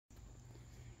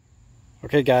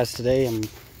Okay guys, today I'm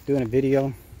doing a video.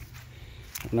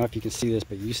 I don't know if you can see this,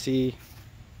 but you see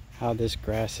how this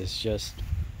grass is just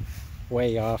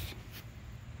way off.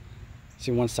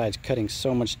 See, one side's cutting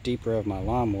so much deeper of my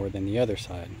lawnmower than the other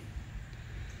side.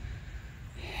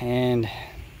 And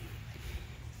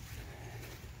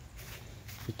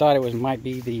we thought it might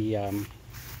be the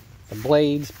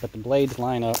blades, but the blades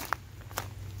line up.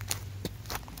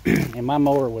 And my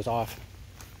mower was off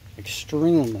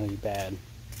extremely bad.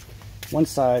 One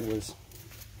side was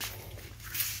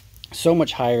so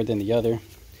much higher than the other,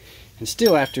 and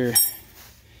still after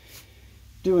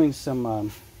doing some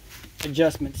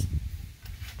adjustments,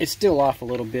 it's still off a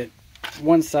little bit.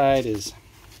 One side is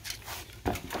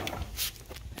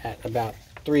at about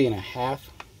 3.5,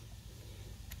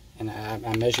 and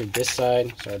I measured this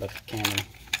side. Sorry about the camera.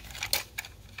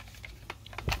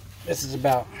 This is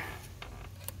about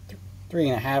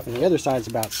 3.5, and the other side's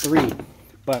about 3.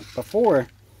 But before,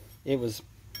 it was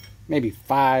maybe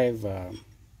 5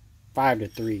 to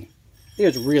 3. It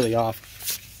was really off.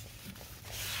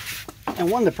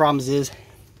 And one of the problems is,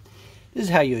 this is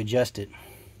how you adjust it.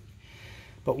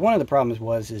 But one of the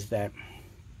problems is that,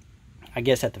 I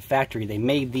guess at the factory they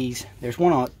made these. There's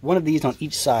one of these on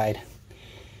each side,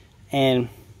 and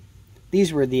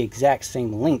these were the exact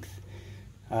same length.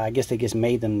 I guess they just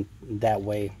made them that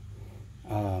way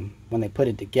when they put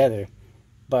it together.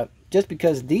 But just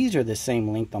because these are the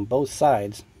same length on both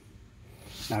sides,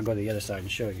 now I'll go to the other side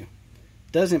and show you,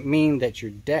 doesn't mean that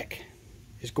your deck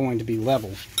is going to be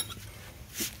level.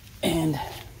 And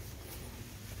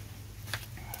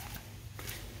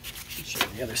show you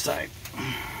the other side.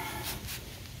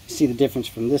 See the difference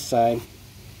from this side.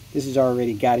 This has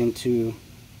already got into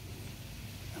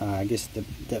I guess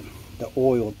the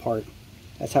oil part.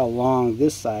 That's how long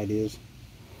this side is.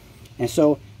 And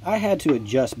so I had to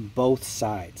adjust both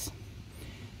sides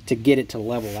to get it to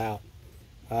level out.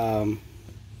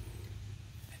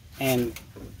 And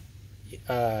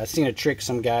I seen a trick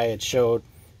some guy had showed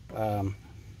to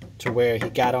where he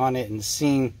got on it and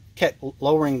kept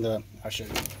lowering the, I'll show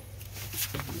you,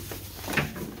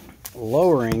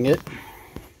 lowering it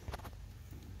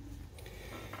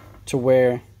to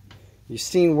where you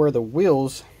seen where the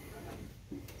wheels,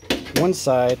 one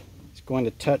side is going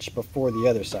to touch before the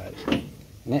other side.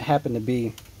 And it happened to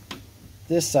be,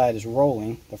 this side is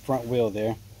rolling, the front wheel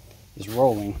there is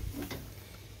rolling,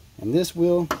 and this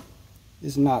wheel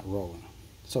is not rolling.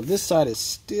 So this side is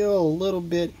still a little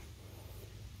bit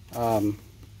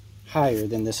higher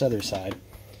than this other side.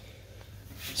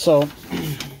 So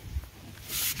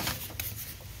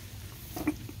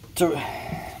to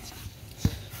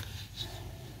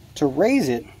raise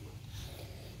it,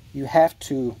 you have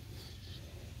to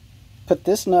put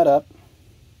this nut up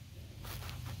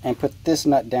and put this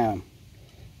nut down,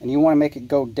 and you want to make it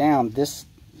go down. This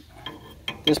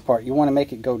part, you want to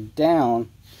make it go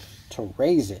down to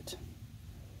raise it,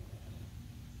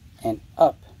 and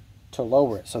up to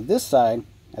lower it. So this side,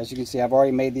 as you can see, I've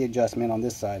already made the adjustment on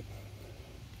this side.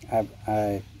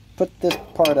 I put this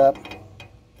part up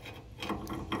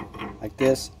like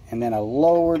this, and then I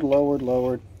lowered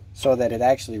so that it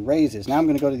actually raises. Now I'm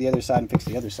going to go to the other side and fix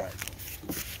the other side.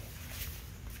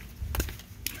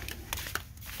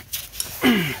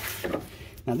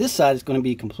 Now this side is going to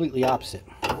be completely opposite.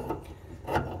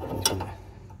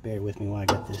 Bear with me while I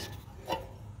get this.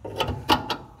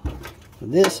 So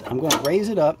this, I'm going to raise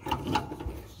it up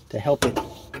to help it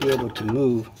be able to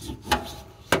move,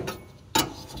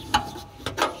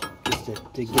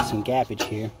 just to get some gappage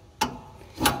here.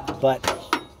 But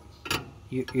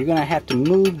you're going to have to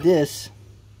move this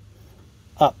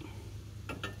up,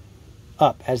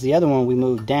 as the other one we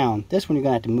moved down. This one you're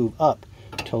going to have to move up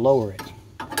to lower it.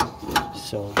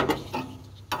 So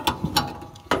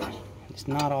it's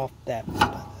not off that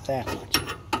much.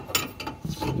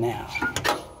 Now,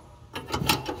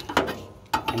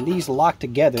 and these lock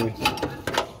together,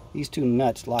 these two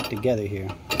nuts lock together here.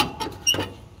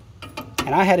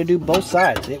 And I had to do both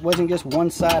sides. It wasn't just one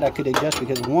side I could adjust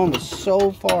because one was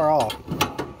so far off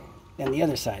than the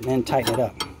other side, and then tighten it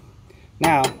up.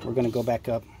 Now we're going to go back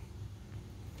up.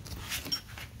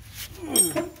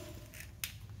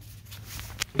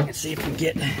 And see if we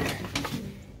get,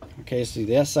 okay, see,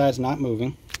 that side's not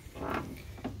moving.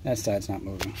 That side's not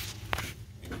moving.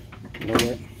 Lower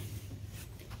it.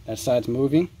 That side's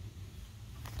moving.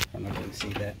 I don't know if you can see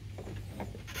that.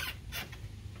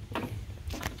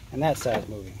 And that side's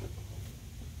moving.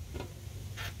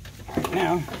 Alright,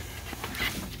 now,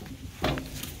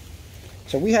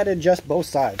 so we had to adjust both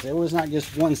sides. It was not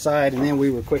just one side and then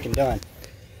we were quick and done.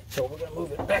 So we're going to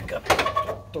move it back up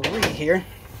to 3 here.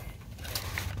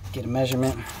 Get a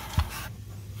measurement.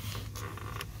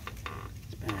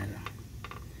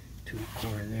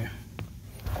 2¼ there.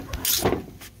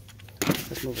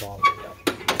 Let's move it all the way up.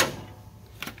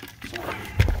 So,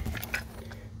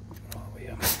 all the way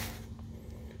up.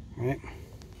 All right.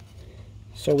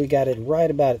 So we got it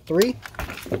right about at 3.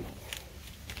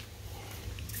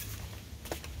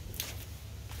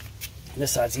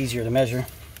 This side's easier to measure.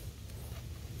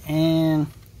 And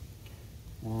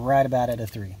right about at a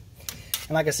 3.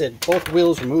 And like I said, both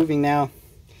wheels are moving now.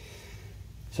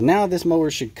 So now this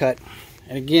mower should cut.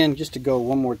 And again, just to go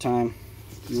one more time,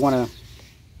 you want to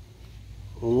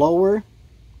lower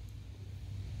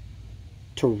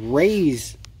to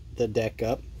raise the deck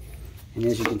up. And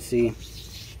as you can see,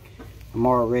 I'm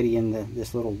already in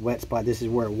this little wet spot. This is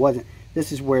where it wasn't.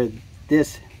 This is where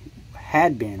this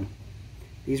had been.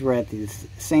 These were at the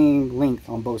same length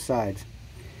on both sides.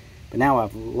 But now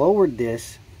I've lowered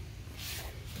this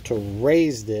to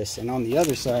raise this, and on the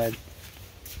other side,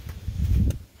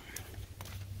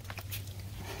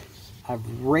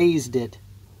 I've raised it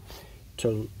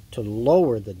to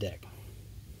lower the deck.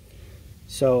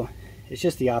 So it's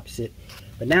just the opposite.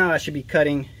 But now I should be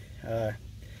cutting.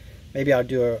 Maybe I'll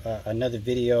do another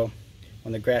video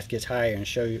when the grass gets higher and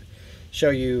show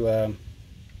you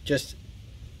just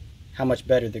how much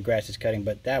better the grass is cutting.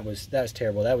 But that was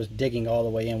terrible. That was digging all the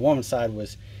way in. One side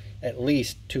was at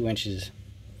least 2 inches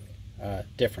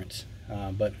difference.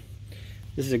 But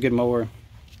this is a good mower.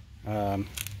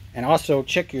 And also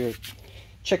check your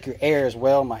air as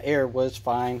well. My air was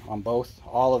fine on both.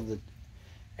 All of the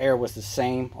air was the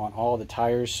same on all the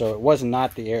tires, so it was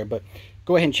not the air. But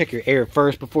go ahead and check your air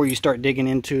first before you start digging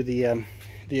into the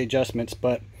adjustments.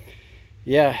 But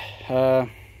yeah,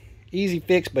 easy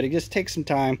fix, but it just takes some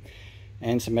time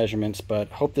and some measurements. But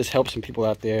hope this helps some people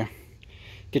out there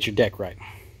get your deck right.